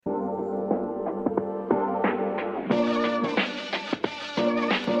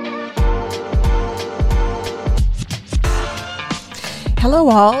Hello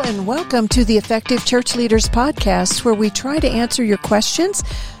all, and welcome to the Effective Church Leaders Podcast, where we try to answer your questions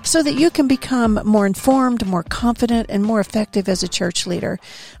so that you can become more informed, more confident, and more effective as a church leader.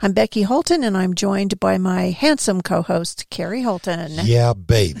 I'm Becky Holton, and I'm joined by my handsome co-host, Carrie Holton. Yeah,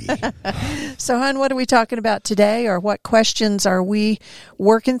 baby. So, hon, what are we talking about today, or what questions are we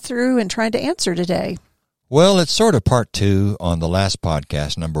working through and trying to answer today? Well, it's sort of part two on the last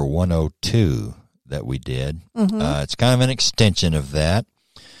podcast, number 102. That we did. Mm-hmm. It's kind of an extension of that.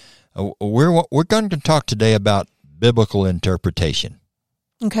 We're going to talk today about biblical interpretation.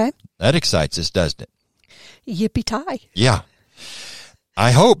 Okay. That excites us, doesn't it? Yippee-tie. Yeah.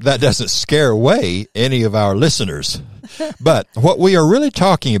 I hope that doesn't scare away any of our listeners. But what we are really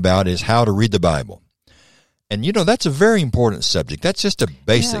talking about is how to read the Bible. And, you know, that's a very important subject. That's just a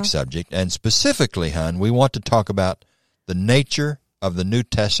basic subject. And specifically, hon, we want to talk about the nature of the New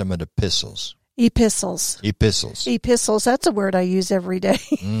Testament epistles. Epistles. That's a word I use every day.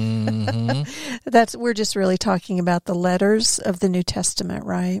 Mm-hmm. We're just really talking about the letters of the New Testament,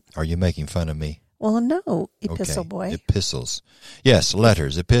 right? Are you making fun of me? Well, no, epistle okay. boy. Epistles. Yes,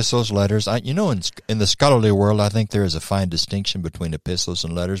 letters. Epistles, letters. In the scholarly world, I think there is a fine distinction between epistles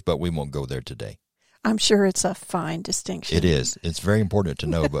and letters, but we won't go there today. I'm sure it's a fine distinction. It is. It's very important to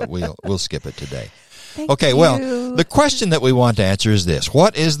know, but we'll skip it today. Thank you. Well, the question that we want to answer is this.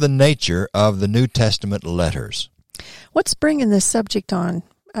 What is the nature of the New Testament letters? What's bringing this subject on?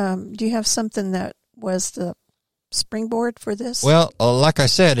 Do you have something that was the springboard for this? Well, like I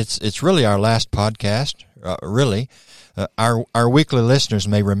said, it's really our last podcast, really. Our weekly listeners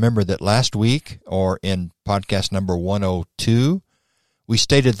may remember that last week, or in podcast number 102, we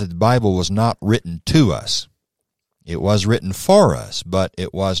stated that the Bible was not written to us. It was written for us, but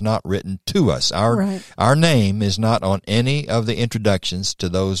it was not written to us. Our name is not on any of the introductions to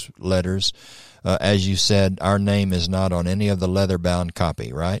those letters. As you said, our name is not on any of the leather-bound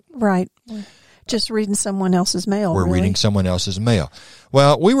copy, right? Right. Just reading someone else's mail. We're reading someone else's mail.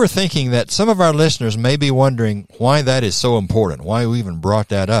 Well, we were thinking that some of our listeners may be wondering why that is so important, why we even brought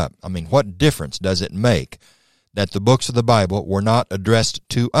that up. I mean, what difference does it make that the books of the Bible were not addressed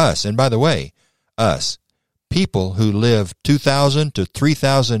to us? And by the way, us. People who lived 2,000 to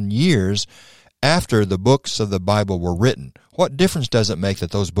 3,000 years after the books of the Bible were written. What difference does it make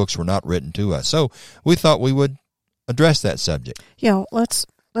that those books were not written to us? So we thought we would address that subject. Yeah, let's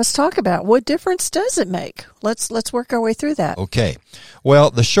talk about what difference does it make. Let's work our way through that. Okay. Well,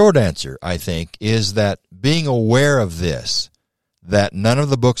 the short answer, I think, is that being aware of this, that none of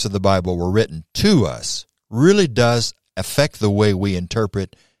the books of the Bible were written to us, really does affect the way we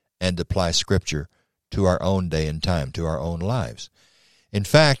interpret and apply Scripture to our own day and time, to our own lives. In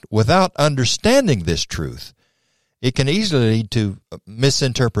fact, without understanding this truth, it can easily lead to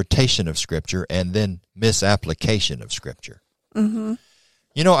misinterpretation of Scripture and then misapplication of Scripture. Mm-hmm.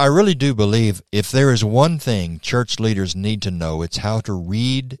 You know, I really do believe if there is one thing church leaders need to know, it's how to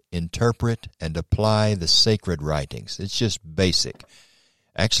read, interpret, and apply the sacred writings. It's just basic.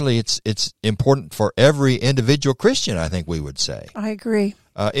 Actually, it's important for every individual Christian, I think we would say. I agree.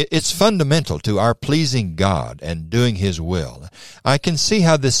 It's fundamental to our pleasing God and doing His will. I can see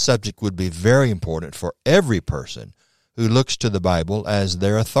how this subject would be very important for every person who looks to the Bible as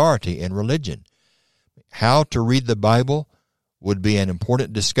their authority in religion. How to read the Bible would be an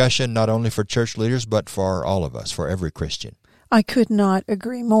important discussion not only for church leaders, but for all of us, for every Christian. I could not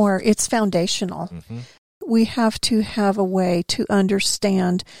agree more. It's foundational. Mm-hmm. We have to have a way to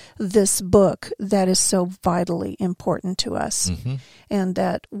understand this book that is so vitally important to us, and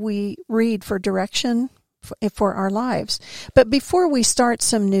that we read for direction for our lives. But before we start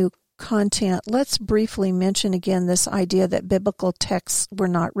some new content, let's briefly mention again this idea that biblical texts were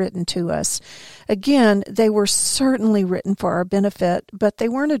not written to us. Again, they were certainly written for our benefit, but they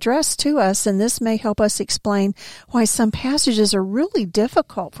weren't addressed to us, and this may help us explain why some passages are really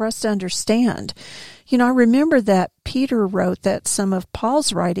difficult for us to understand. You know, I remember that Peter wrote that some of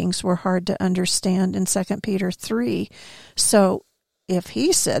Paul's writings were hard to understand in 2 Peter 3. So if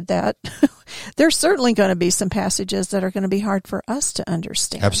he said that, there's certainly going to be some passages that are going to be hard for us to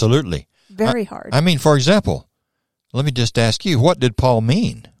understand. Absolutely. Very hard. I mean, for example, let me just ask you, what did Paul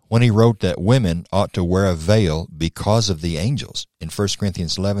mean when he wrote that women ought to wear a veil because of the angels in 1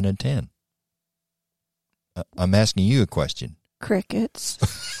 Corinthians 11 and 10? I'm asking you a question. Crickets.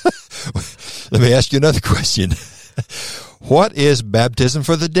 Let me ask you another question. What is baptism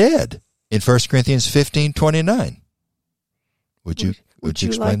for the dead in 1 Corinthians 15:29? Would you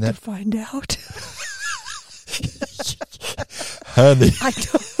explain like that? To find out? Honey.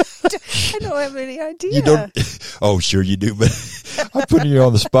 I don't have any idea. You don't? Oh, sure you do, but I'm putting you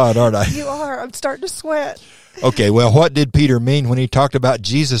on the spot, aren't I? You are. I'm starting to sweat. Okay, well, what did Peter mean when he talked about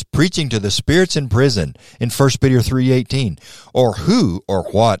Jesus preaching to the spirits in prison in 1 Peter 3:18? Or who or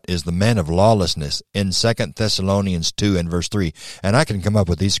what is the man of lawlessness in 2 Thessalonians 2 and verse 3? And I can come up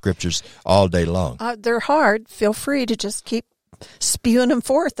with these scriptures all day long. They're hard. Feel free to just keep spewing them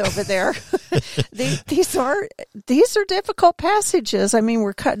forth over there. These are difficult passages. I mean,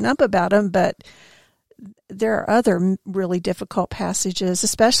 we're cutting up about them, but there are other really difficult passages,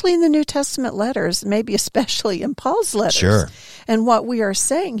 especially in the New Testament letters, maybe especially in Paul's letters. Sure. And what we are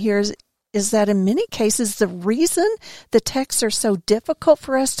saying here is that in many cases, the reason the texts are so difficult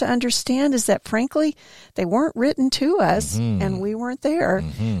for us to understand is that, frankly, they weren't written to us and we weren't there.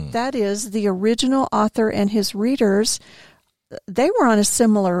 That is, the original author and his readers, they were on a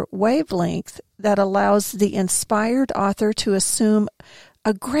similar wavelength that allows the inspired author to assume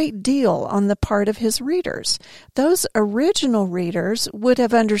a great deal on the part of his readers. Those original readers would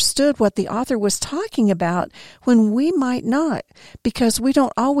have understood what the author was talking about when we might not, because we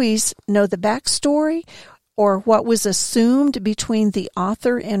don't always know the backstory or what was assumed between the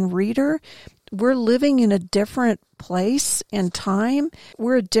author and reader. We're living in a different place and time.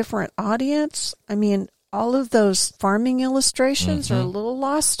 We're a different audience. I mean, all of those farming illustrations are a little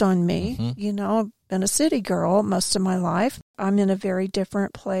lost on me. You know, I've been a city girl most of my life. I'm in a very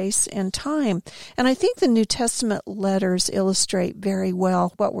different place and time. And I think the New Testament letters illustrate very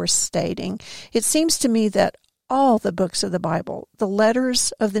well what we're stating. It seems to me that all the books of the Bible, the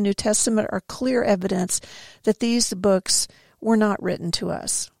letters of the New Testament, are clear evidence that these books were not written to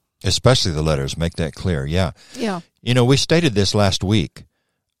us. Especially the letters, make that clear, yeah. Yeah. You know, we stated this last week.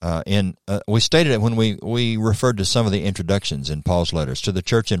 We stated it when we referred to some of the introductions in Paul's letters to the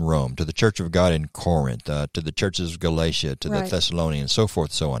church in Rome, to the church of God in Corinth, to the churches of Galatia, to the Thessalonians, so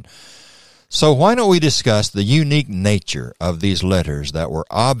forth, so on. So why don't we discuss the unique nature of these letters that were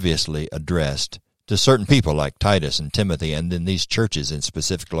obviously addressed to certain people like Titus and Timothy, and in these churches in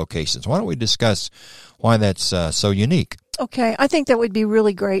specific locations? Why don't we discuss why that's so unique? Okay, I think that would be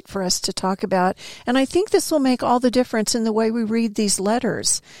really great for us to talk about. And I think this will make all the difference in the way we read these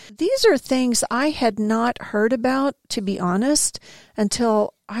letters. These are things I had not heard about, to be honest,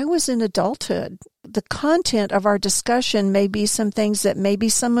 until I was in adulthood. The content of our discussion may be some things that maybe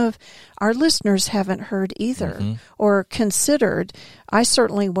some of our listeners haven't heard either or considered. I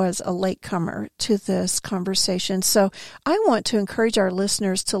certainly was a latecomer to this conversation. So I want to encourage our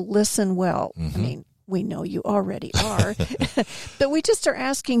listeners to listen well. I mean, we know you already are, but we just are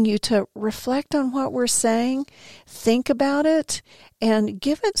asking you to reflect on what we're saying, think about it, and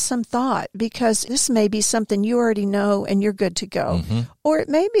give it some thought, because this may be something you already know and you're good to go. Or it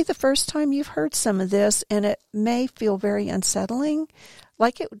may be the first time you've heard some of this and it may feel very unsettling,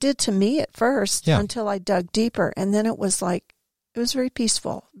 like it did to me at first until I dug deeper. And then it was very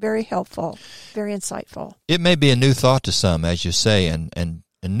peaceful, very helpful, very insightful. It may be a new thought to some, as you say, and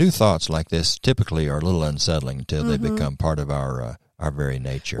new thoughts like this typically are a little unsettling until they become part of our very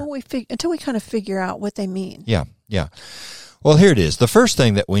nature. Well, until we kind of figure out what they mean. Yeah. Well, here it is. The first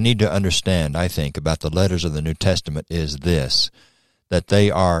thing that we need to understand, I think, about the letters of the New Testament is this, that they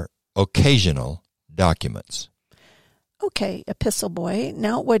are occasional documents. Okay, epistle boy.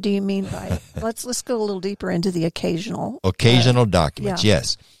 Now, what do you mean by it? Let's go a little deeper into the occasional. Occasional documents,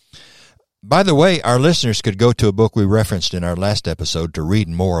 yes. By the way, our listeners could go to a book we referenced in our last episode to read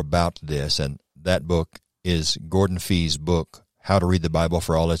more about this, and that book is Gordon Fee's book, How to Read the Bible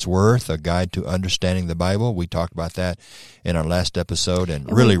for All It's Worth, A Guide to Understanding the Bible. We talked about that in our last episode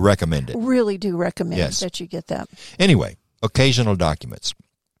and really recommend it. Really do recommend that you get that. Anyway, occasional documents.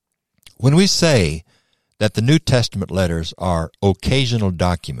 When we say that the New Testament letters are occasional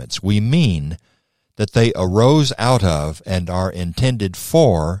documents, we mean that they arose out of and are intended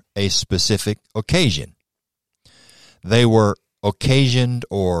for a specific occasion. They were occasioned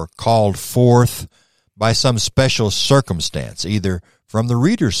or called forth by some special circumstance, either from the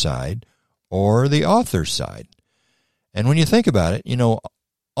reader's side or the author's side. And when you think about it, you know,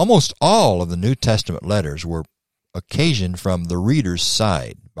 almost all of the New Testament letters were occasioned from the reader's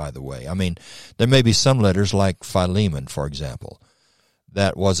side, by the way. I mean, there may be some letters like Philemon, for example,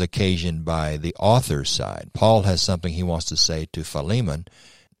 that was occasioned by the author's side. Paul has something he wants to say to Philemon.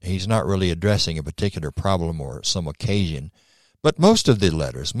 He's not really addressing a particular problem or some occasion, but most of the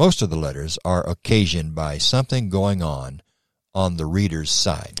letters are occasioned by something going on the reader's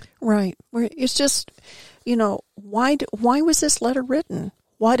side. Right. It's just, you know, why was this letter written?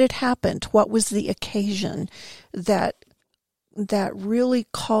 What had happened? What was the occasion that really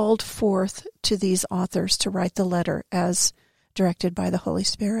called forth to these authors to write the letter as directed by the Holy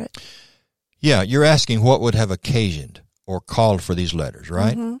Spirit? Yeah, you're asking what would have occasioned or called for these letters,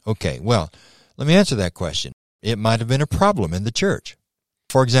 right? Okay, well, let me answer that question. it might have been a problem in the church.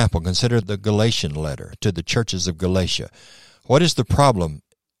 For example, consider the Galatian letter to the churches of Galatia. What is the problem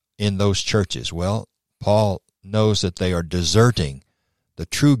in those churches? Well, Paul knows that they are deserting the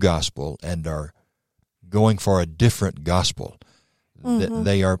true gospel and are going for a different gospel. Mm-hmm.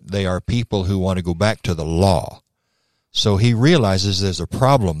 They are people who want to go back to the law. So he realizes there's a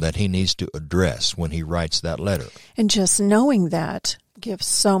problem that he needs to address when he writes that letter. And just knowing that gives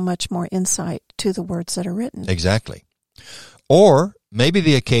so much more insight to the words that are written. Exactly. Or maybe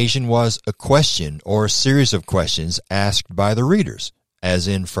the occasion was a question or a series of questions asked by the readers, as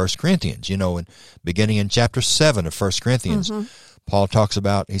in 1 Corinthians. Beginning in chapter 7 of 1 Corinthians, mm-hmm. Paul talks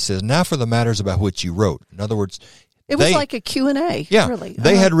about, he says, now for the matters about which you wrote. In other words, it was like a Q&A, yeah, really.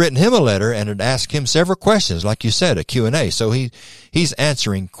 They had written him a letter and had asked him several questions, like you said, a Q&A. So he's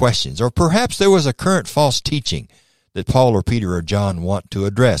answering questions. Or perhaps there was a current false teaching that Paul or Peter or John want to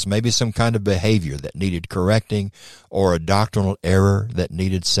address. Maybe some kind of behavior that needed correcting, or a doctrinal error that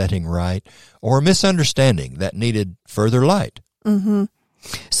needed setting right, or a misunderstanding that needed further light. Mm-hmm.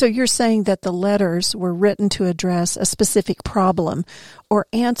 So you're saying that the letters were written to address a specific problem or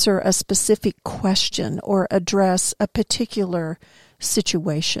answer a specific question or address a particular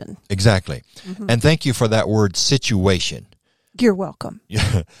situation. Exactly. Mm-hmm. And thank you for that word, situation. You're welcome.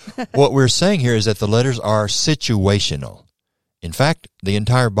 What we're saying here is that the letters are situational. In fact, the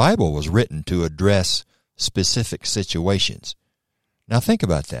entire Bible was written to address specific situations. Now think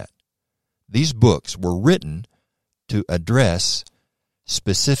about that. These books were written to address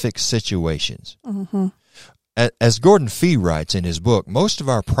specific situations. Mm-hmm. As Gordon Fee writes in his book, most of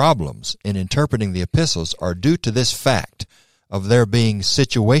our problems in interpreting the epistles are due to this fact of their being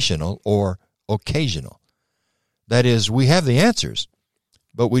situational or occasional. That is, we have the answers,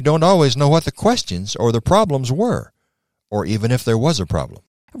 but we don't always know what the questions or the problems were, or even if there was a problem.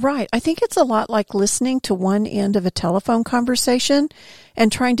 Right. I think it's a lot like listening to one end of a telephone conversation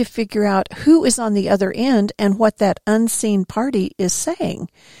and trying to figure out who is on the other end and what that unseen party is saying.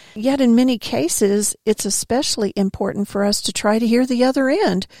 Yet in many cases, it's especially important for us to try to hear the other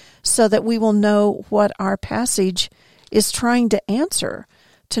end so that we will know what our passage is trying to answer,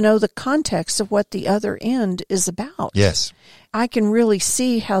 to know the context of what the other end is about. Yes. I can really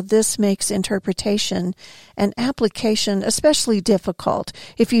see how this makes interpretation and application especially difficult.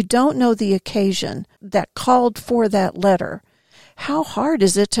 If you don't know the occasion that called for that letter, how hard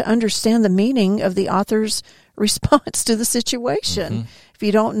is it to understand the meaning of the author's response to the situation? Mm-hmm. If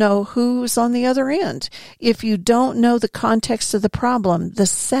you don't know who's on the other end, if you don't know the context of the problem, the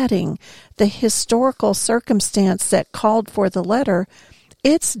setting, the historical circumstance that called for the letter,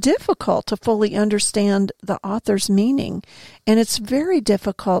 it's difficult to fully understand the author's meaning, and it's very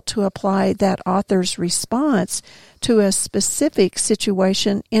difficult to apply that author's response to a specific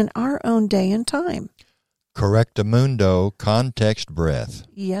situation in our own day and time. Correctamundo, context breath.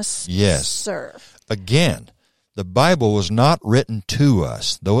 Yes, sir. Again, the Bible was not written to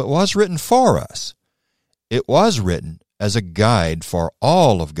us, though it was written for us. It was written as a guide for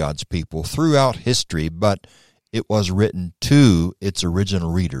all of God's people throughout history, but it was written to its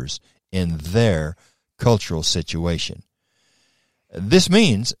original readers in their cultural situation. This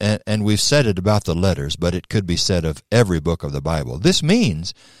means, and we've said it about the letters, but it could be said of every book of the Bible, this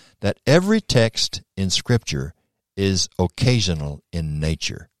means that every text in Scripture is occasional in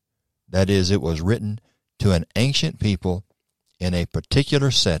nature. That is, it was written to an ancient people in a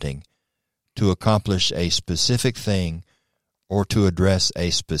particular setting to accomplish a specific thing or to address a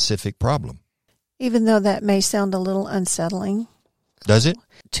specific problem. Even though that may sound a little unsettling. Does it?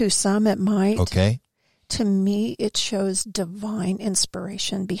 To some it might. Okay. To me, it shows divine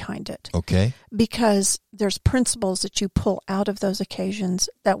inspiration behind it. Okay. Because there's principles that you pull out of those occasions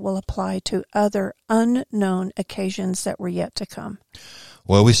that will apply to other unknown occasions that were yet to come.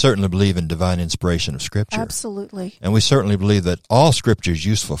 Well, we certainly believe in divine inspiration of Scripture. Absolutely. And we certainly believe that all Scripture is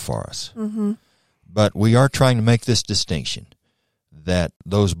useful for us. Mm-hmm. But we are trying to make this distinction, that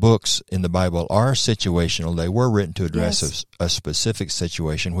those books in the Bible are situational. They were written to address a specific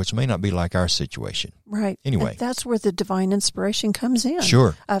situation, which may not be like our situation. Right. Anyway. And that's where the divine inspiration comes in.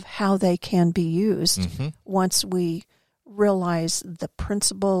 Sure. Of how they can be used mm-hmm. once we realize the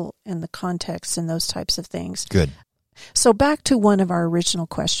principle and the context and those types of things. Good. So back to one of our original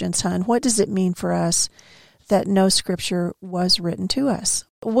questions, hon. What does it mean for us that no Scripture was written to us?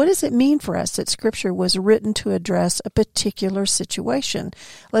 What does it mean for us that Scripture was written to address a particular situation?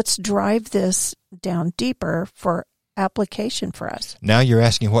 Let's drive this down deeper for application for us. Now you're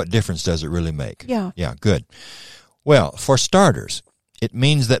asking what difference does it really make? Yeah. Yeah, good. Well, for starters, it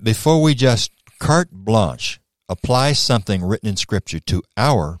means that before we just carte blanche apply something written in Scripture to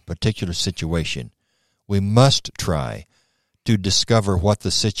our particular situation, we must try to discover what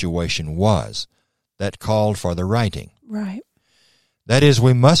the situation was that called for the writing. Right. That is,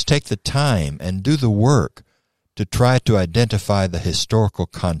 we must take the time and do the work to try to identify the historical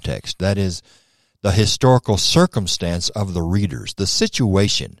context. That is, the historical circumstance of the readers, the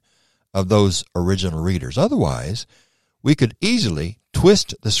situation of those original readers. Otherwise, we could easily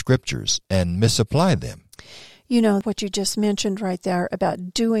twist the Scriptures and misapply them. You know, what you just mentioned right there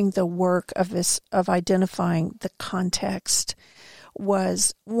about doing the work of identifying the context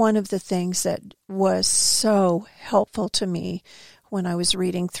was one of the things that was so helpful to me when I was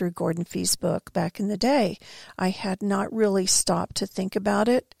reading through Gordon Fee's book back in the day. I had not really stopped to think about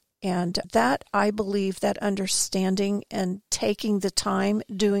it. And that, I believe, that understanding and taking the time,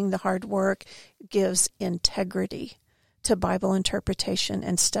 doing the hard work, gives integrity to Bible interpretation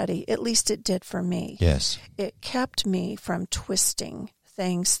and study. At least it did for me. Yes. It kept me from twisting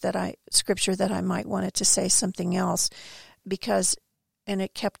things Scripture that I might want it to say something else, and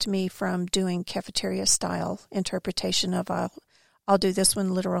it kept me from doing cafeteria style interpretation of I'll do this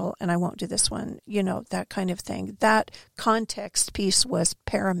one literal and I won't do this one, that kind of thing. That context piece was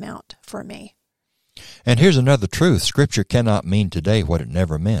paramount for me. And here's another truth. Scripture cannot mean today what it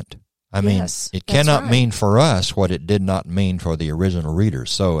never meant. It cannot mean for us what it did not mean for the original readers.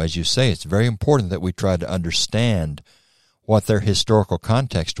 So, as you say, it's very important that we try to understand what their historical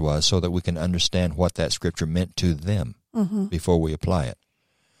context was so that we can understand what that Scripture meant to them before we apply it.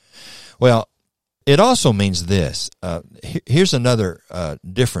 Well, it also means this. Here's another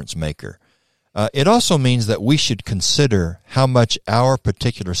difference maker. It also means that we should consider how much our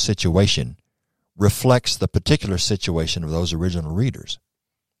particular situation reflects the particular situation of those original readers.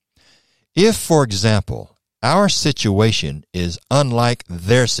 If, for example, our situation is unlike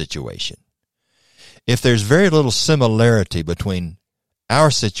their situation, if there's very little similarity between our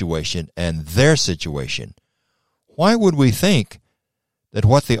situation and their situation, why would we think that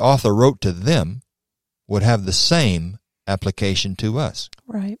what the author wrote to them would have the same application to us?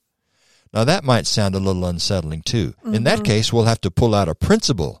 Right. Now, that might sound a little unsettling, too. In that case, we'll have to pull out a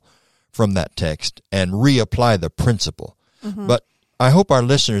principle from that text and reapply the principle. But I hope our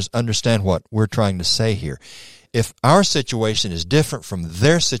listeners understand what we're trying to say here. If our situation is different from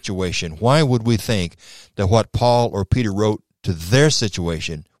their situation, why would we think that what Paul or Peter wrote to their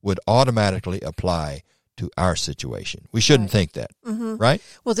situation would automatically apply to our situation? We shouldn't think that, right?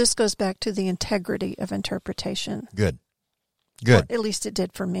 Well, this goes back to the integrity of interpretation. Good. Well, at least it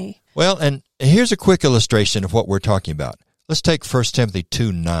did for me. Well, and here's a quick illustration of what we're talking about. Let's take 1 Timothy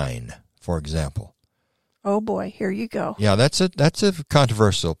 2:9, for example. Oh boy, here you go. Yeah, that's a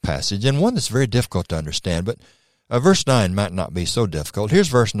controversial passage and one that's very difficult to understand, but verse 9 might not be so difficult. Here's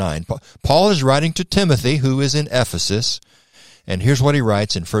verse 9. Paul is writing to Timothy, who is in Ephesus, and here's what he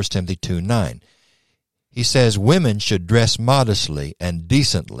writes in 1 Timothy 2:9. He says, "Women should dress modestly and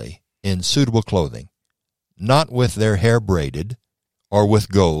decently in suitable clothing, not with their hair braided, or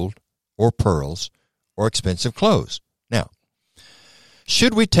with gold, or pearls, or expensive clothes." Now,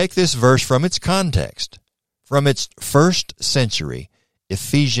 should we take this verse from its context, from its first century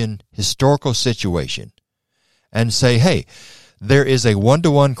Ephesian historical situation, and say, hey, there is a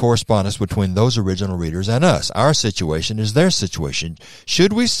one-to-one correspondence between those original readers and us. Our situation is their situation.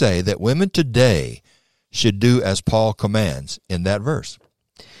 Should we say that women today should do as Paul commands in that verse?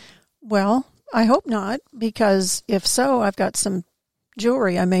 Well, I hope not, because if so, I've got some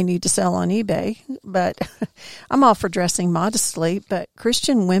jewelry I may need to sell on eBay, but I'm all for dressing modestly. But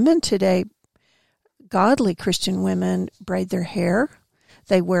Christian women today, godly Christian women, braid their hair,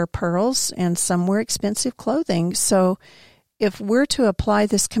 they wear pearls, and some wear expensive clothing. So if we're to apply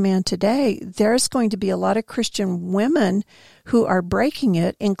this command today, there's going to be a lot of Christian women who are breaking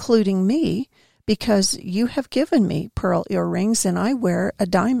it, including me, because you have given me pearl earrings and I wear a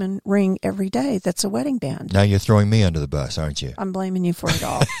diamond ring every day that's a wedding band. Now you're throwing me under the bus, aren't you? I'm blaming you for it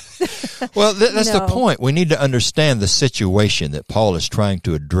all. Well, that's the point. We need to understand the situation that Paul is trying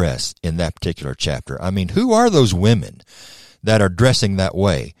to address in that particular chapter. I mean, who are those women that are dressing that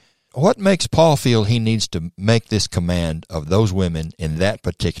way? What makes Paul feel he needs to make this command of those women in that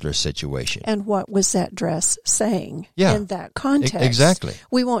particular situation? And what was that dress saying in that context? Exactly.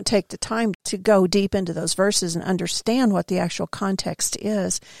 We won't take the time to go deep into those verses and understand what the actual context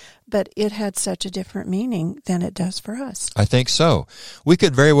is, but it had such a different meaning than it does for us. I think so. We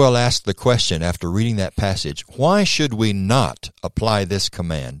could very well ask the question after reading that passage, why should we not apply this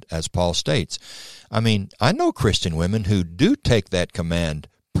command as Paul states? I mean, I know Christian women who do take that command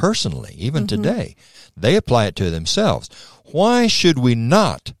personally, even today. They apply it to themselves. Why should we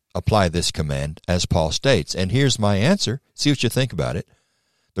not apply this command as Paul states? And here's my answer. See what you think about it.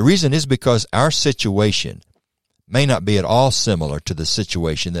 The reason is because our situation may not be at all similar to the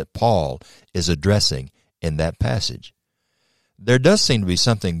situation that Paul is addressing in that passage. There does seem to be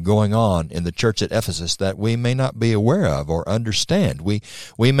something going on in the church at Ephesus that we may not be aware of or understand. We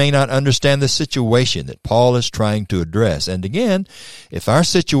may not understand the situation that Paul is trying to address. And again, if our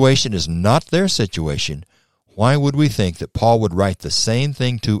situation is not their situation, why would we think that Paul would write the same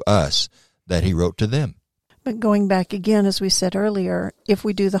thing to us that he wrote to them? But going back again, as we said earlier, if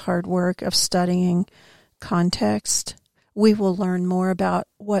we do the hard work of studying context, we will learn more about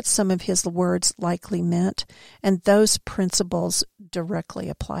what some of his words likely meant, and those principles directly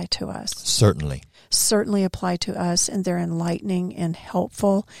apply to us. Certainly apply to us, and they're enlightening and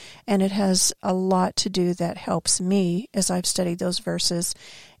helpful, and it has a lot to do that helps me as I've studied those verses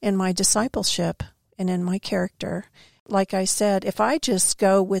in my discipleship and in my character. Like I said, if I just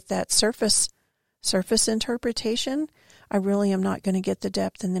go with that surface interpretation, I really am not going to get the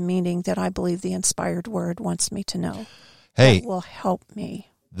depth and the meaning that I believe the inspired word wants me to know. Hey, that will help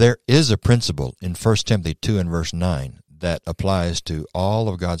me. There is a principle in 1 Timothy 2 and verse 9 that applies to all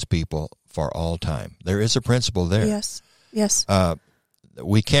of God's people for all time. There is a principle there. Yes.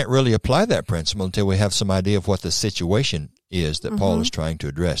 We can't really apply that principle until we have some idea of what the situation is that Paul is trying to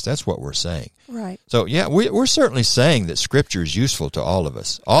address. That's what we're saying. Right. So, yeah, we're certainly saying that Scripture is useful to all of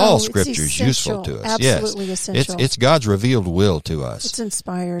us. All Scripture is useful to us. Absolutely essential. It's God's revealed will to us. It's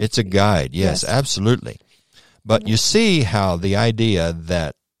inspired. It's a guide. Yes. Absolutely. But you see how the idea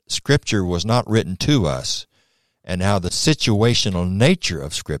that Scripture was not written to us and how the situational nature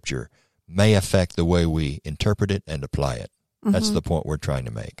of Scripture may affect the way we interpret it and apply it. That's the point we're trying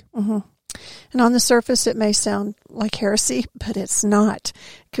to make. And on the surface, it may sound like heresy, but it's not,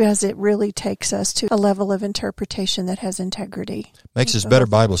 because it really takes us to a level of interpretation that has integrity. Makes us better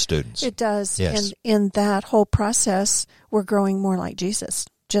Bible students. It does. Yes. And in that whole process, we're growing more like Jesus,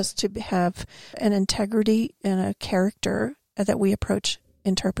 just to have an integrity and a character that we approach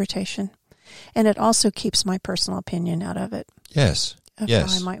interpretation. And it also keeps my personal opinion out of it. Yes.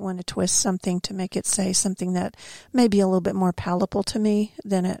 I might want to twist something to make it say something that may be a little bit more palatable to me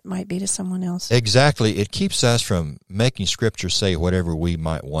than it might be to someone else. Exactly. It keeps us from making Scripture say whatever we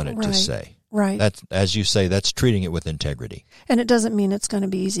might want it to say. Right. That's, as you say, that's treating it with integrity. And it doesn't mean it's going to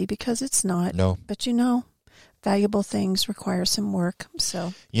be easy, because it's not. No. But valuable things require some work.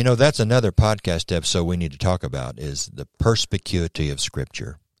 So that's another podcast episode we need to talk about, is the perspicuity of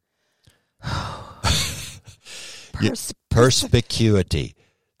Scripture. Perspicuity.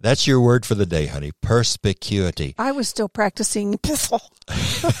 That's your word for the day, honey. Perspicuity. I was still practicing epistle.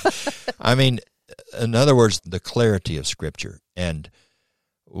 I mean, in other words, the clarity of Scripture. And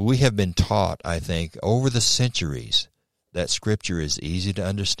we have been taught, I think, over the centuries that Scripture is easy to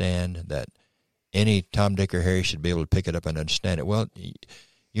understand, that any Tom, Dick, or Harry should be able to pick it up and understand it. Well,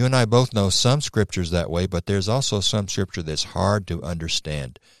 you and I both know some Scriptures that way, but there's also some Scripture that's hard to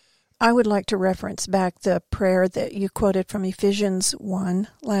understand. I would like to reference back the prayer that you quoted from Ephesians 1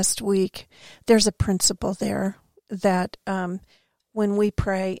 last week. There's a principle there that when we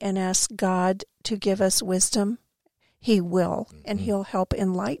pray and ask God to give us wisdom, He will, and He'll help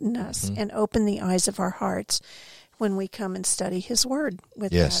enlighten us and open the eyes of our hearts when we come and study His Word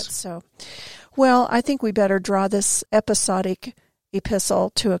with that. So, well, I think we better draw this episodic epistle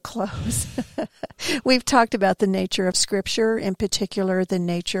to a close. We've talked about the nature of Scripture, in particular the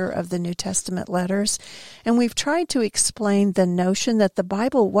nature of the New Testament letters, and we've tried to explain the notion that the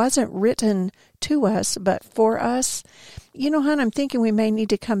Bible wasn't written to us, but for us. Hon, I'm thinking we may need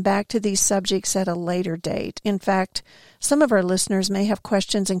to come back to these subjects at a later date. In fact, some of our listeners may have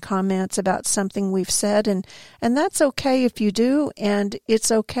questions and comments about something we've said, and that's okay if you do, and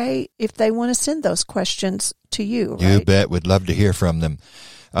it's okay if they want to send those questions to you, right? You bet. We'd love to hear from them.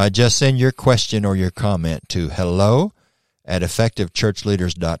 Just send your question or your comment to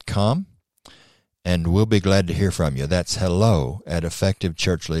hello@effectivechurchleaders.com, and we'll be glad to hear from you. That's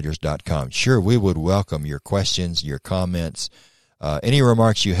hello@effectivechurchleaders.com. Sure, we would welcome your questions, your comments, any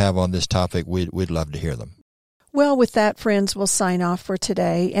remarks you have on this topic. We'd love to hear them. Well, with that, friends, we'll sign off for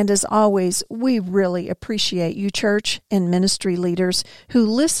today. And as always, we really appreciate you, church and ministry leaders, who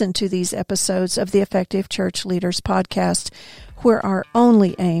listen to these episodes of the Effective Church Leaders podcast, where our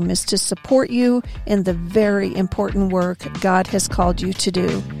only aim is to support you in the very important work God has called you to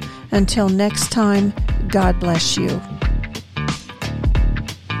do. Until next time, God bless you.